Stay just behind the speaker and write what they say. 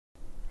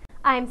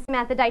I'm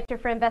Samantha Deichter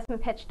for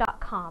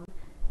InvestmentPitch.com.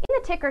 In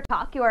the Ticker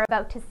Talk you are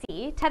about to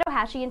see, Ted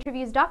Ohashi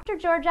interviews Dr.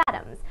 George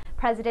Adams,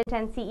 President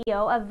and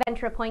CEO of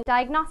VentriPoint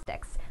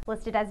Diagnostics,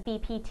 listed as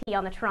VPT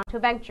on the Toronto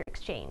Venture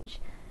Exchange.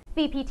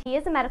 VPT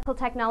is a medical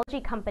technology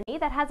company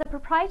that has a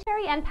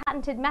proprietary and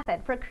patented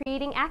method for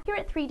creating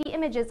accurate 3D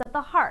images of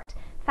the heart,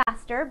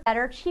 faster,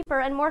 better,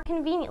 cheaper, and more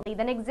conveniently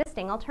than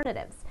existing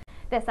alternatives.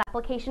 This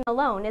application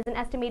alone is an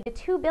estimated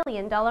 $2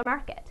 billion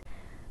market.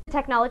 The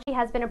technology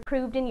has been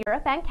approved in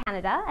Europe and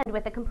Canada, and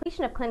with the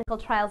completion of clinical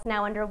trials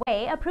now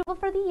underway, approval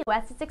for the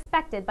U.S. is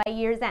expected by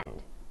year's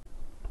end.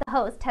 The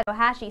host, Ted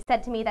Ohashi,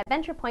 said to me that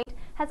VentriPoint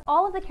has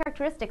all of the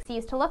characteristics he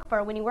used to look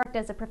for when he worked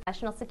as a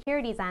professional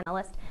securities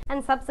analyst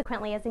and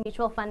subsequently as a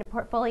mutual fund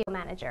portfolio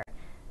manager.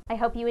 I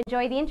hope you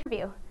enjoy the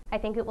interview. I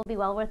think it will be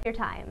well worth your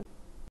time.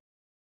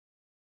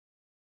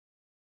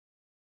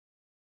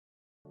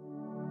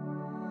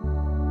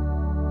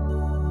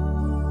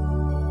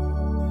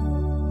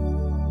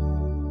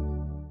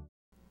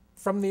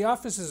 From the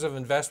offices of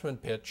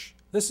Investment Pitch,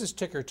 this is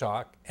Ticker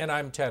Talk, and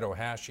I'm Ted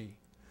Ohashi.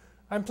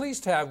 I'm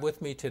pleased to have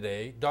with me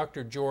today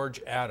Dr.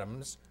 George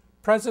Adams,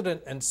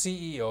 President and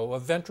CEO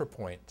of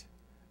VentriPoint.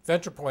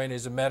 VentriPoint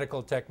is a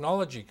medical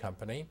technology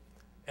company,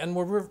 and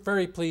we're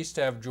very pleased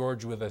to have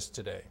George with us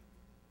today.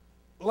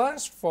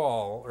 Last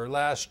fall, or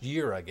last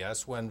year, I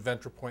guess, when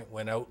VentriPoint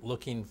went out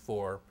looking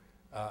for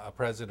a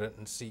president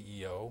and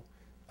CEO,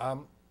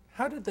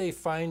 how did they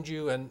find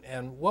you,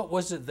 and what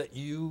was it that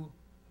you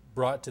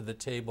brought to the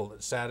table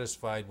that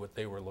satisfied what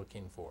they were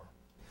looking for?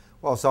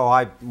 Well, so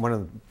one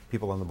of the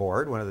people on the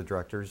board, one of the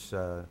directors,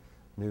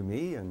 knew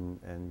me,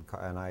 and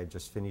I had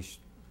just finished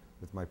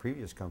with my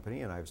previous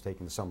company, and I was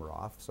taking the summer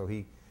off. So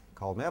he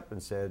called me up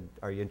and said,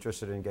 "Are you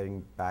interested in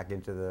getting back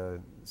into the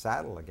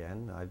saddle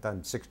again?" I'd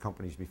done 6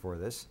 companies before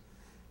this,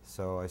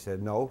 so I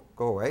said, "No,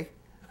 go away."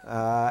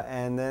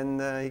 And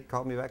then he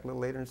called me back a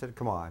little later and said,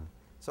 "Come on."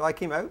 So I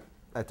came out.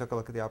 I took a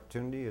look at the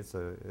opportunity. It's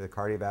a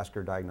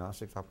cardiovascular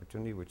diagnostics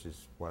opportunity, which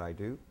is what I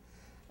do.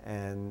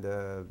 And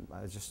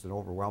it's just an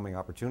overwhelming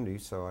opportunity,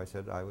 so I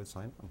said I would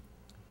sign on.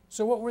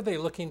 So what were they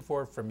looking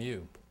for from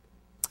you?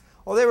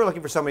 Well, they were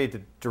looking for somebody to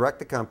direct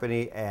the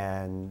company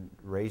and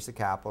raise the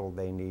capital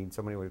they need,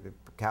 somebody with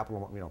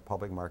capital,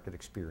 public market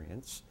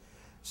experience,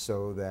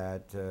 so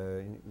that,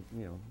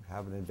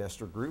 have an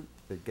investor group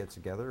that gets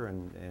together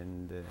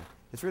and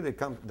it's really,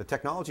 the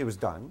technology was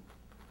done.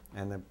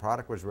 And the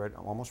product was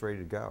almost ready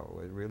to go.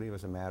 It really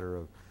was a matter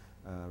of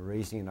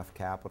raising enough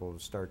capital to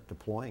start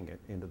deploying it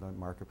into the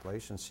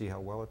marketplace and see how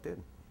well it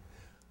did.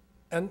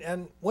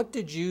 And what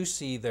did you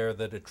see there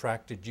that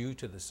attracted you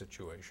to the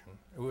situation?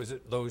 Was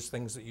it those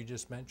things that you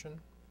just mentioned?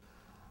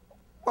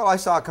 Well, I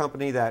saw a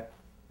company that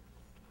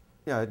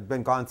had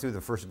been gone through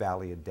the first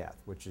valley of death,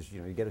 which is,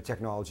 you get a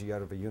technology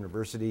out of a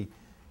university,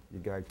 you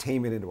got to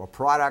tame it into a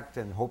product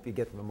and hope you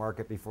get to the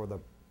market before the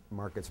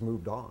market's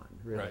moved on,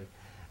 really. Right.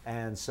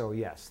 And so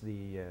yes,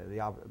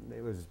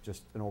 it was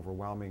just an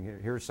overwhelming.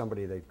 Here's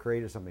somebody that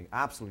created something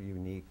absolutely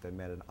unique that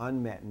met an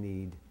unmet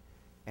need,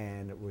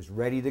 and it was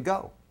ready to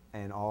go.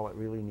 And all it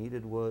really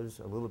needed was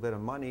a little bit of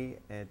money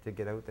and to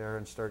get out there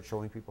and start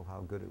showing people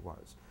how good it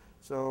was.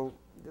 So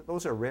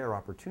those are rare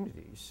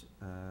opportunities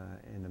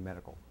in the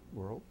medical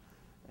world,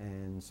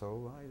 and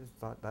so I just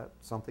thought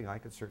that's something I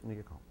could certainly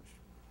accomplish.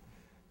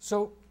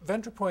 So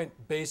VentriPoint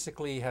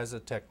basically has a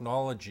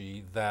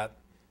technology that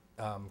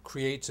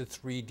creates a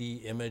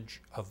 3D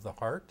image of the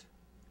heart.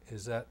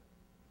 Is that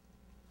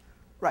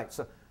right?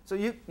 So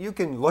you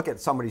can look at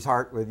somebody's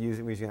heart with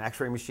using an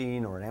X-ray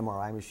machine or an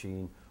MRI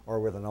machine or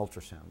with an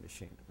ultrasound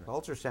machine.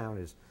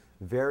 Ultrasound is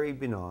very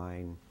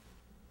benign.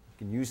 You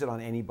can use it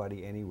on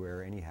anybody,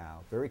 anywhere,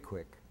 anyhow. Very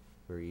quick,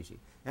 very easy.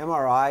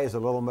 MRI is a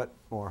little bit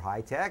more high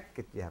tech.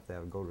 You have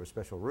to go to a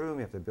special room.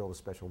 You have to build a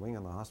special wing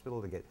in the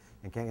hospital to get.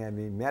 And can't have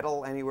any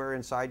metal anywhere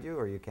inside you,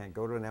 or you can't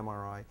go to an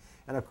MRI.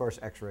 And of course,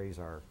 X-rays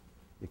are.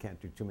 You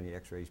can't do too many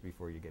X-rays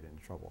before you get into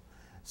trouble.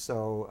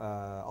 So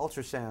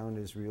ultrasound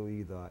is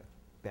really the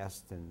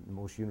best and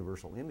most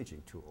universal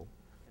imaging tool.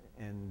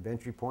 And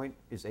VentriPoint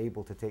is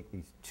able to take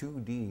these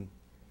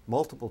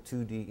multiple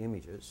 2D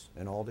images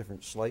in all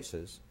different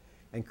slices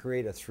and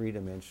create a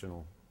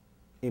 3-dimensional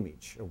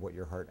image of what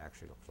your heart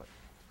actually looks like.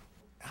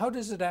 How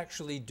does it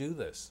actually do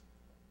this?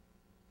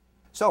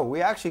 So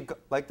we actually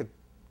like to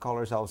call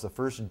ourselves the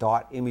first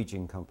dot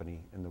imaging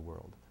company in the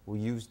world. We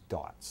use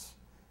dots.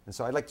 And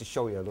so I'd like to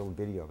show you a little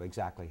video of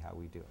exactly how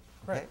we do it.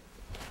 Okay? Right.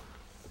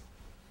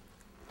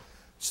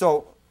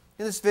 So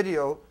in this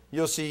video,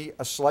 you'll see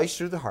a slice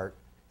through the heart.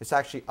 It's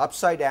actually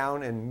upside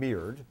down and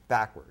mirrored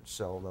backwards.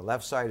 So the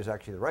left side is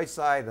actually the right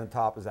side, and the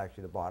top is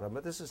actually the bottom.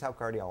 But this is how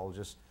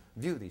cardiologists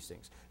view these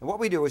things. And what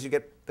we do is you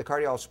get the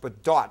cardiologist to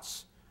put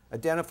dots,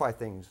 identify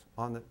things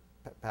on the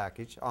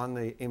package, on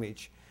the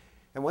image.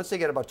 And once they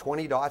get about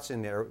 20 dots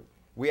in there,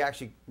 we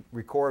actually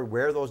record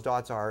where those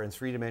dots are in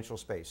 3-dimensional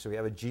space. So we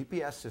have a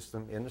GPS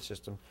system in the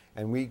system,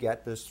 and we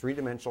get this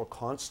 3-dimensional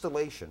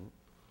constellation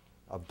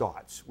of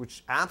dots,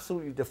 which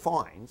absolutely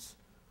defines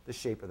the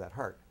shape of that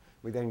heart.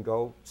 We then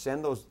go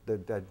send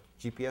the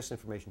GPS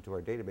information to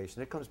our database,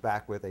 and it comes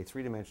back with a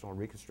three-dimensional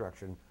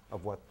reconstruction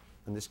of what,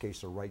 in this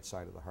case, the right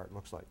side of the heart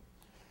looks like.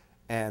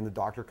 And the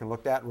doctor can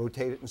look at,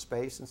 rotate it in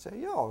space, and say,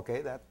 yeah,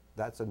 okay,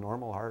 that's a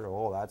normal heart, or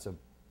oh, that's a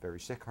very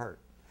sick heart.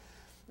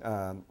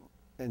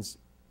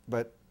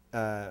 But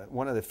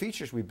one of the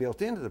features we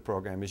built into the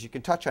program is you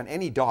can touch on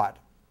any dot,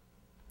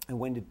 and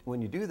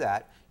when you do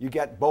that, you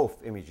get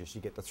both images.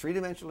 You get the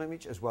three-dimensional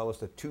image as well as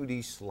the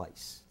 2D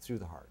slice through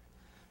the heart.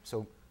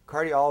 So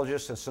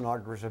cardiologists and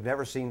sonographers have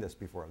never seen this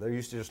before. They're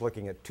used to just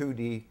looking at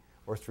 2D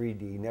or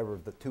 3D, never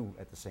the two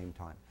at the same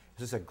time.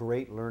 This is a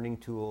great learning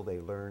tool. They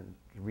learn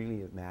to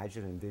really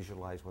imagine and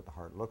visualize what the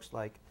heart looks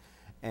like.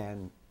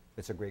 And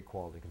it's a great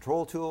quality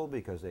control tool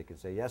because they can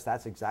say, yes,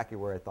 that's exactly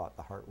where I thought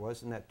the heart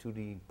was in that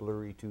 2D,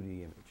 blurry 2D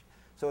image.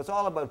 So it's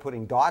all about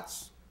putting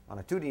dots on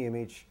a 2D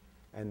image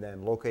and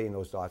then locating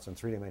those dots in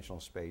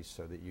three-dimensional space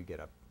so that you get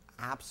an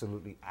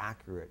absolutely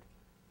accurate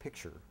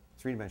picture,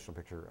 three-dimensional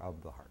picture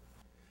of the heart.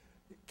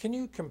 Can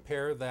you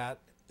compare that,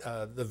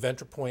 the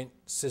VentriPoint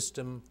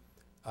system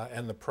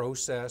and the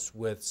process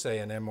with, say,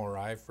 an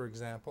MRI, for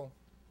example?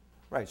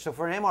 Right, so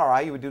for an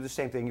MRI, you would do the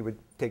same thing. You would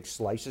take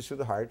slices through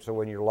the heart, so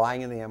when you're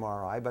lying in the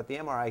MRI, but the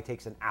MRI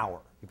takes an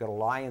hour. You've got to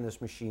lie in this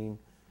machine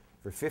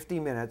for 50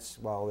 minutes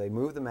while they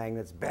move the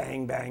magnets,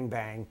 bang, bang,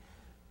 bang.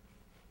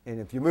 And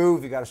if you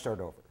move, you got to start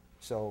over.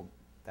 So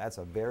that's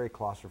a very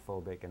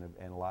claustrophobic,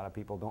 and a lot of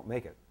people don't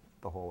make it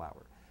the whole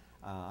hour.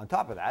 On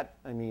top of that,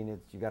 I mean,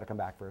 you got to come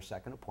back for a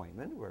second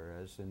appointment,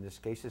 whereas in this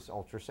case it's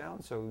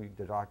ultrasound. So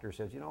the doctor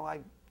says, you know,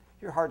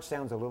 your heart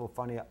sounds a little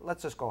funny.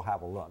 Let's just go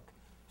have a look.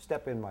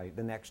 Step in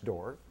the next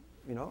door,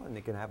 you know, and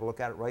they can have a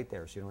look at it right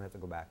there, so you don't have to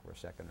go back for a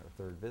second or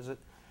third visit.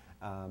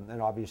 And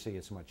obviously,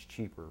 it's much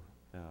cheaper,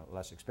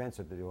 less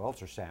expensive to do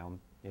ultrasound.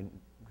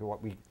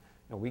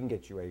 We can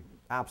get you a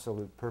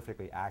absolute,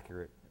 perfectly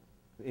accurate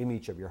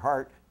image of your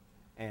heart,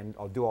 and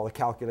I'll do all the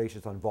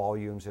calculations on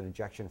volumes and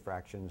ejection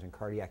fractions and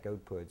cardiac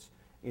outputs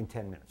in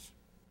 10 minutes.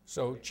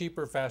 So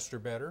cheaper, faster,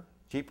 better?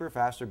 Cheaper,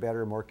 faster,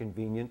 better, more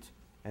convenient,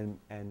 and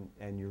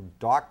your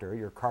doctor,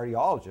 your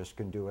cardiologist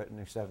can do it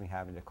instead of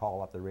having to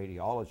call up the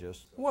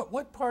radiologist.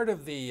 What part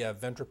of the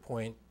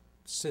VentriPoint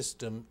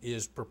system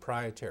is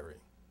proprietary?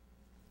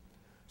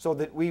 So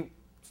that we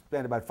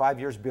spent about 5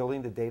 years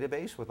building the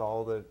database with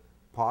all the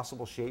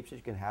possible shapes that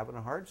you can have in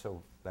a heart.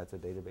 So that's a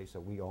database that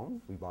we own.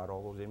 We bought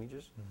all those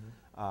images.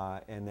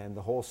 Mm-hmm. And then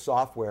the whole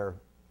software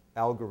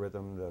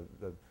algorithm,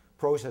 the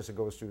process it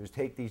goes through is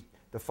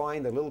to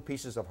find the little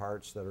pieces of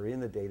hearts that are in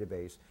the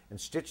database and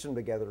stitch them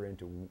together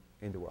into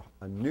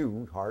a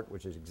new heart,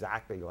 which is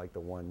exactly like the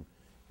one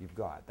you've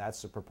got.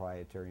 That's the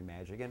proprietary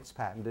magic, and it's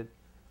patented.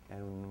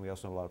 And we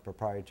also have a lot of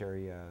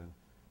proprietary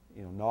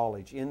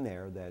knowledge in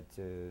there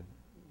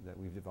that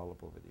we've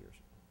developed over the years.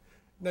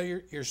 Now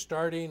you're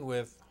starting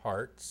with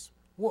hearts.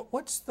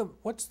 What's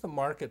the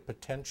market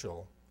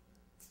potential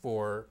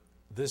for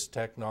this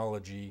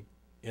technology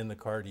in the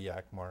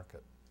cardiac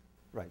market?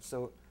 Right.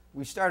 So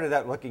we started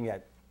out looking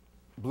at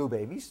blue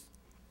babies,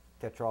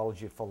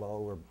 tetralogy of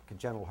Fallot, or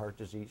congenital heart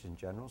disease in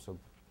general. So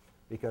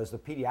because the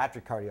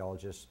pediatric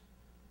cardiologists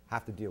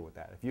have to deal with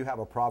that. If you have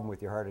a problem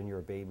with your heart and you're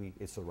a baby,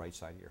 it's the right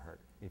side of your heart.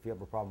 If you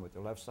have a problem with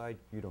the left side,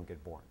 you don't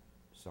get born.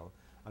 So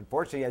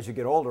unfortunately, as you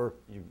get older,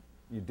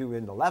 you do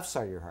in the left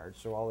side of your heart,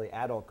 so all the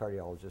adult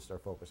cardiologists are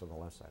focused on the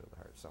left side of the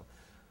heart. So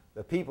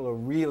the people who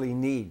really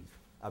need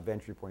a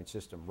VentriPoint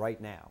system right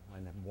now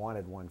and have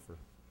wanted one for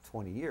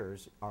 20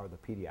 years are the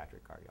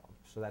pediatric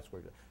cardiologists. So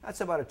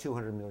that's about a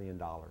 $200 million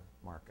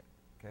market,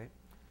 okay?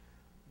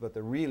 But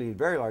the really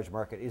very large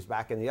market is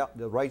back in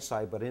the right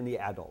side, but in the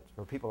adults,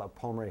 where people have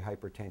pulmonary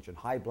hypertension,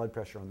 high blood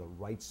pressure on the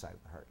right side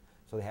of the heart.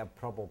 So they have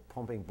trouble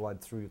pumping blood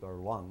through their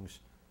lungs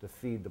to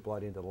feed the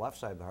blood into the left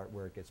side of the heart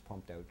where it gets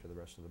pumped out to the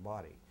rest of the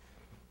body.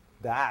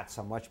 That's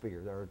a much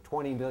bigger. There are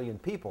 20 million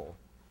people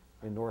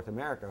in North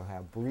America who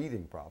have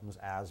breathing problems,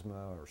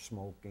 asthma or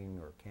smoking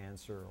or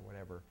cancer or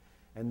whatever,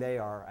 and they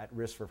are at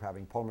risk for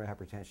having pulmonary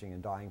hypertension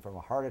and dying from a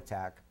heart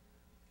attack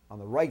on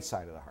the right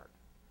side of the heart.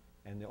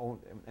 And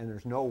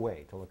there's no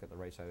way to look at the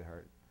right side of the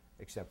heart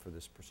except for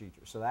this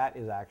procedure. So that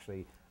is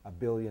actually $1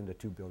 billion to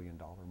 $2 billion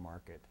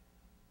market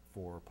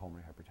for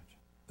pulmonary hypertension.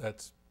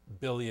 That's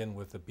billion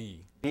with a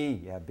B.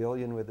 B, yeah,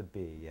 billion with a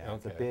B. Yeah, okay.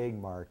 It's a big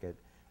market.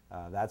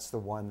 That's the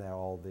one that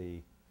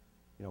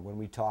when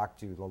we talk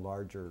to the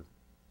larger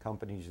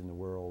companies in the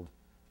world,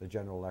 the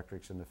General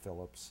Electrics and the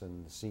Philips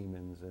and the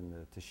Siemens and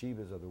the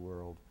Toshibas of the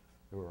world,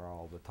 who are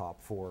all the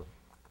top 4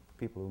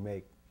 people who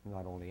make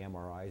not only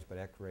MRIs but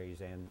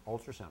X-rays and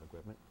ultrasound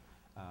equipment,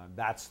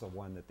 that's the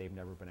one that they've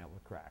never been able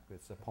to crack.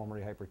 It's the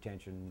pulmonary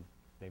hypertension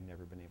they've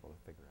never been able to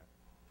figure out.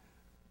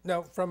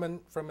 Now, from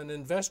an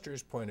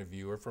investor's point of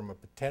view, or from a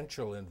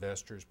potential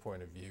investor's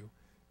point of view,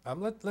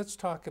 let's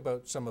talk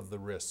about some of the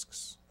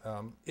risks.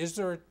 Is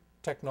there a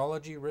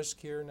technology risk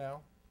here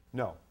now?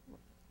 No.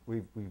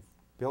 We've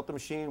built the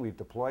machine, we've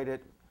deployed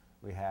it,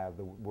 we have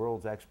the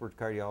world's expert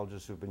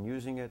cardiologists who've been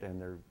using it,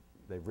 and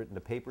they've written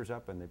the papers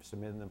up and they've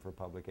submitted them for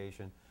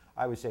publication.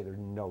 I would say there's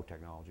no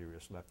technology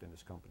risk left in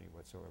this company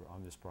whatsoever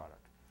on this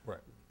product.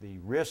 Right. The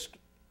risk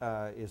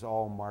is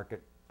all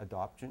market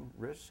adoption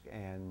risk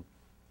and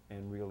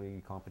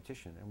really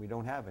competition. And we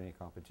don't have any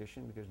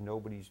competition because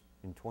nobody's,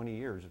 in 20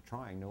 years of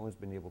trying, no one's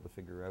been able to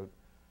figure out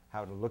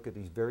how to look at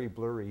these very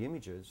blurry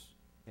images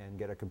and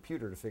get a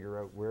computer to figure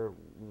out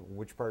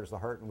which part is the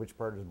heart and which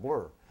part is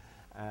blur.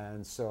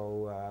 And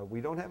so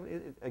we don't have,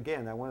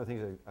 again, one of the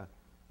things that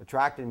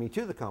attracted me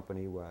to the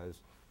company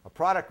was a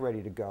product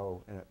ready to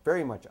go and a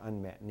very much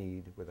unmet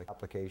need with an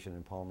application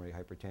in pulmonary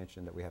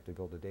hypertension that we have to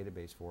build a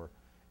database for,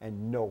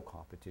 and no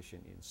competition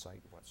in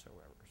sight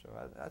whatsoever. So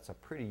that's a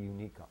pretty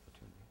unique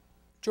opportunity.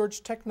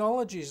 George,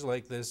 technologies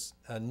like this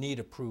need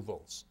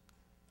approvals.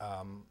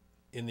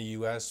 In the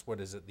US, what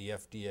is it, the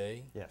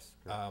FDA? Yes.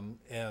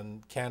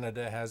 And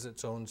Canada has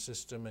its own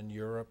system, in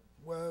Europe.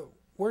 Well,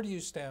 where do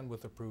you stand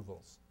with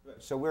approvals?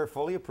 So we're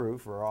fully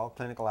approved for all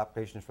clinical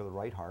applications for the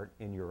right heart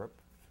in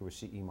Europe through a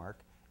CE mark,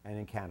 and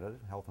in Canada,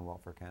 Health and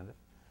Welfare Canada.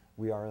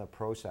 We are in a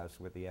process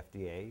with the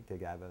FDA to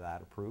get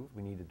that approved.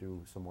 We need to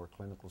do some more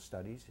clinical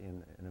studies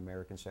in an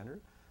American center.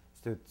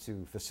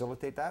 To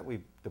facilitate that,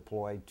 we've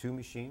deployed 2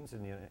 machines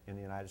in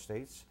the United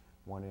States,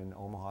 one in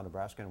Omaha,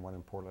 Nebraska, and one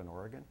in Portland,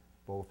 Oregon,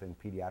 both in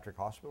pediatric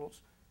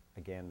hospitals.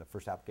 Again, the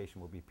first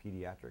application will be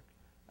pediatrics,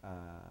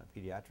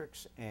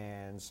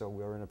 and so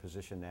we're in a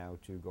position now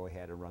to go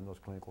ahead and run those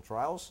clinical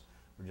trials.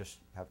 We just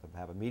have to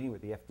have a meeting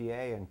with the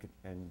FDA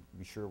and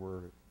be sure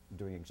we're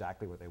doing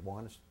exactly what they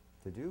want us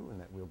to do, and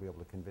that we'll be able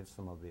to convince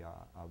them of the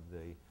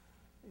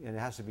and it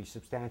has to be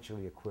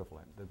substantially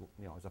equivalent.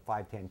 You know, it's a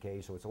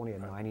 510K, so it's only a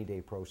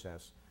 90-day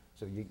process.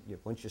 So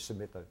once you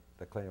submit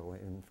the clinical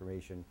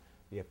information,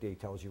 the FDA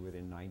tells you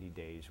within 90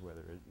 days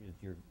whether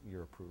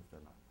you're approved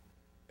or not.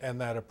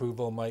 And that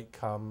approval might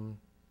come?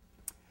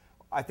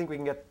 I think we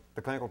can get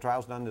the clinical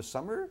trials done this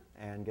summer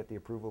and get the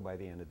approval by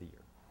the end of the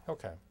year.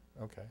 Okay,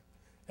 okay.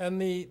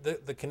 And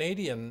the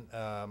Canadian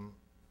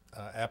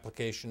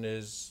application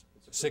is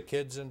Sick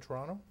Kids in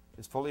Toronto?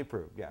 It's fully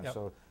approved, yeah. Yep.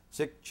 So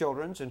Sick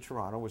Children's in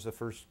Toronto was the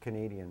first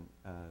Canadian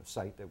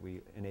site that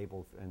we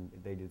enabled, and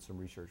they did some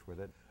research with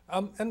it.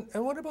 And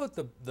what about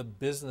the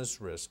business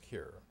risk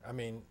here? I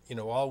mean, you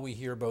know, all we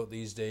hear about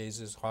these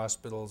days is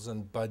hospitals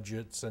and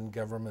budgets and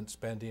government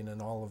spending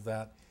and all of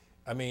that.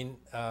 I mean,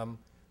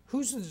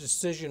 who's the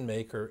decision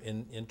maker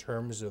in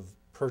terms of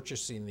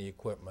purchasing the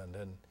equipment?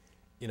 And,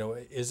 you know,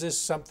 is this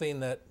something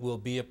that will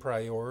be a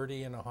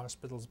priority in a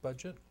hospital's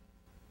budget?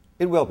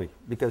 It will be,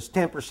 because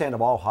 10%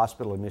 of all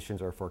hospital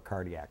admissions are for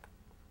cardiac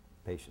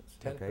patients.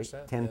 10%?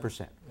 Okay? 10%.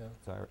 Yeah.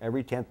 So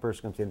every 10th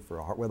person comes in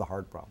with a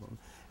heart problem.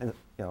 And,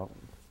 you know,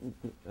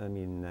 I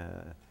mean,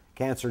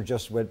 cancer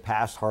just went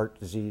past heart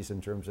disease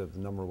in terms of the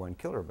 #1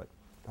 killer, but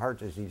heart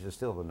disease is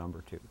still the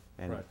 #2.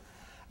 And, right.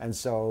 And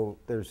so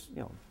there's,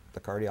 you know,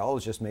 the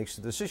cardiologist makes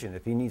the decision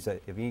if he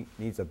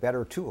needs a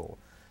better tool.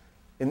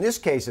 In this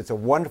case, it's a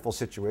wonderful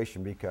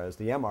situation because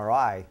the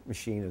MRI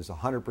machine is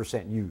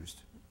 100%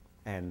 used,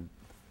 and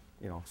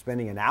you know,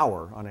 spending an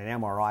hour on an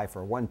MRI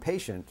for one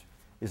patient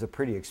is a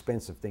pretty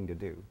expensive thing to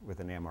do with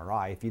an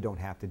MRI if you don't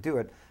have to do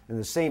it. In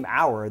the same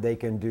hour, they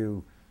can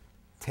do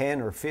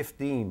 10 or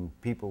 15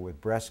 people with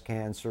breast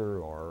cancer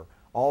or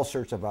all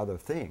sorts of other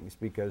things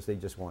because they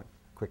just want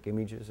quick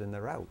images and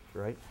they're out,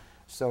 right?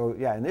 So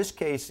yeah, in this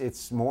case,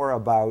 it's more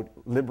about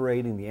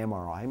liberating the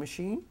MRI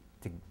machine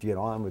to get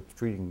on with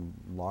treating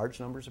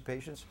large numbers of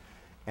patients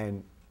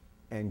and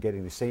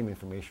getting the same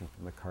information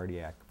from the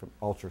cardiac, from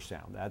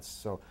ultrasound.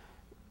 So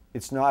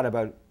it's not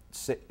about,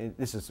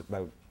 this is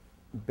about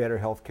better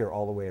health care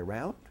all the way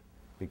around,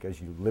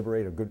 because you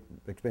liberate a good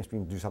expensive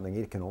machine to do something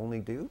it can only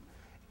do,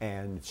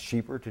 and it's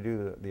cheaper to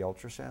do the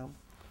ultrasound.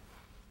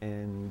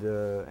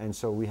 And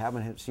so we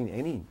haven't seen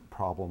any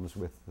problems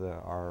with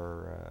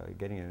our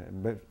getting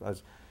it.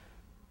 As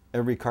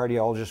every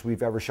cardiologist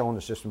we've ever shown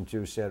the system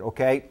to said,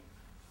 okay,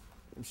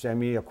 send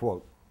me a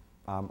quote.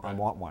 I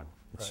want one.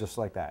 It's just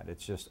like that.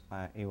 It's just,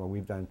 you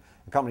know,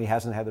 the company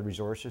hasn't had the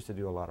resources to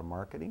do a lot of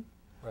marketing.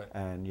 Right.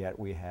 And yet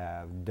we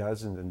have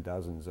dozens and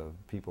dozens of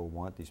people who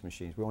want these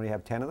machines. We only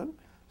have 10 of them,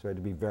 so we had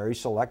to be very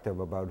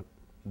selective about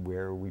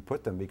where we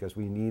put them because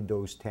we need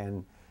those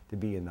 10 to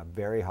be in the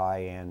very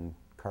high-end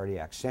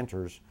cardiac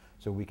centers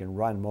so we can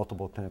run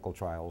multiple clinical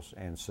trials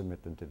and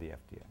submit them to the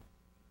FDA.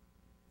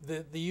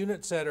 The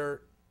units that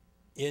are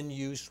in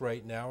use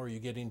right now, are you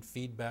getting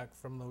feedback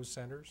from those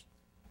centers?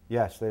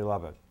 Yes, they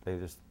love it.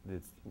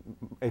 It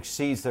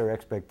exceeds their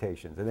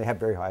expectations, and they have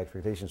very high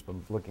expectations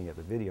from looking at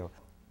the video.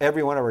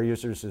 Every one of our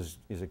users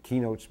is a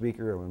keynote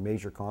speaker of a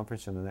major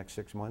conference in the next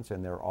 6 months,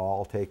 and they're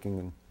all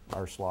taking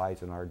our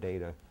slides and our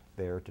data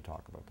there to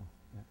talk about them.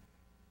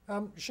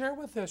 Yeah. Share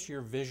with us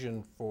your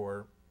vision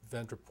for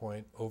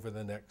VentriPoint over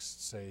the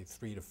next, say,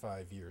 3 to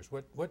 5 years.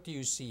 What do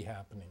you see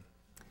happening?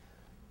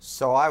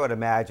 So I would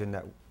imagine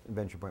that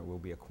VentriPoint will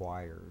be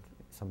acquired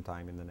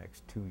sometime in the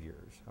next 2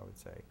 years, I would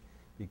say,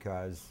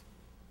 because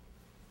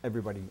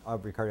every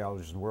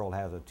cardiologist in the world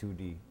has a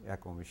 2D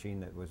echo machine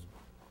that was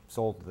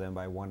sold to them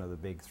by one of the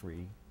big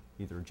three,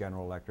 either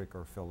General Electric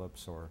or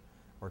Philips or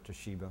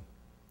Toshiba.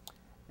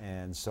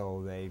 And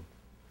so they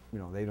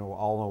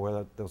all know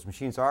where those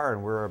machines are,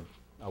 and we're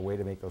a way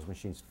to make those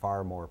machines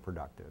far more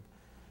productive.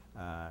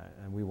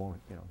 And we won't,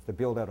 to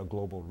build out a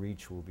global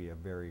reach will be a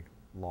very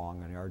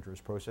long and arduous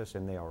process,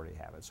 and they already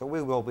have it. So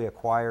we will be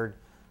acquired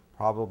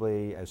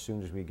probably as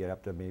soon as we get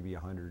up to maybe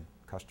 100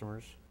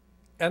 customers.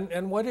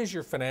 And what is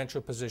your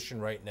financial position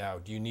right now?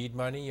 Do you need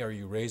money? Are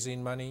you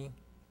raising money?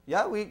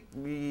 Yeah, we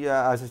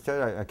as I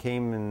said, I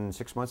came in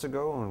 6 months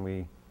ago, and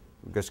we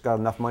just got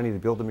enough money to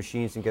build the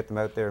machines and get them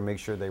out there and make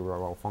sure they were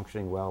all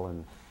functioning well,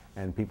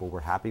 and people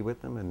were happy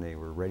with them and they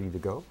were ready to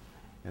go.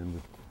 And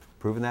we've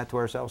proven that to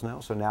ourselves now.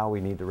 So now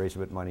we need to raise a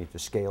bit of money to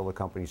scale the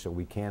company so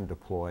we can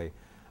deploy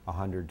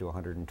 100 to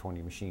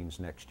 120 machines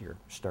next year,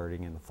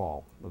 starting in the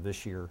fall of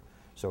this year.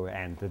 So,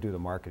 and to do the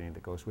marketing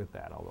that goes with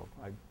that. Although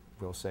I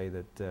will say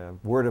that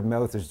word of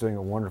mouth is doing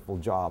a wonderful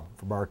job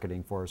for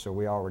marketing for us. So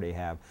we already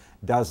have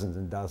dozens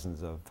and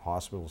dozens of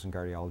hospitals and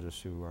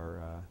cardiologists who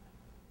are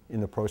in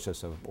the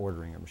process of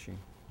ordering a machine.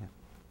 Yeah.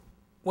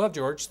 Well,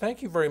 George,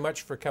 thank you very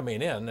much for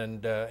coming in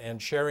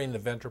and sharing the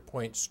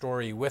VentriPoint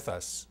story with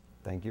us.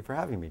 Thank you for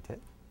having me, Ted.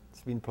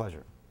 It's been a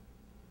pleasure.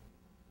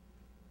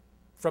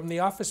 From the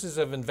offices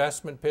of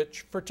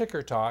InvestmentPitch for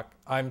Ticker Talk,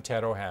 I'm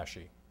Ted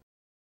Ohashi.